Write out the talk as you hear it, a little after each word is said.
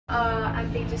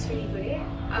I'm Tejaswini Gure.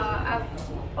 I've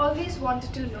always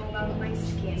wanted to know about my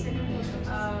skin,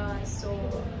 so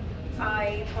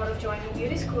I thought of joining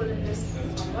beauty school in this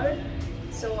summer.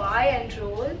 So I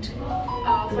enrolled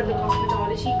for the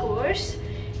cosmetology course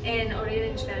in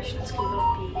Orane International School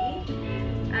of Beauty,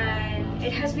 and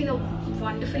it has been a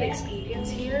wonderful experience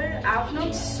here. I've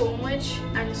known so much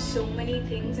and so many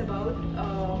things about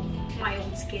my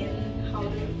own skin, how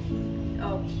to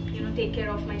take care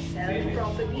of myself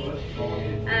properly,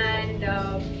 and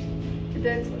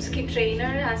the skin trainer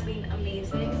has been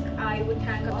amazing. I would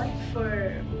thank God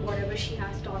for whatever she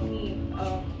has taught me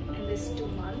in these 2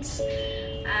 months,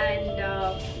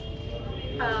 and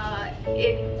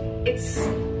it's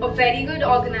a very good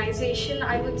organization,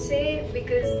 I would say,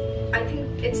 because I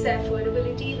think it's the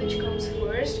affordability which comes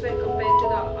first when compared to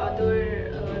the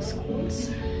other schools,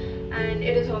 and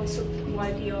it is also the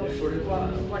quality of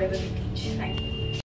whatever they teach. Thank you.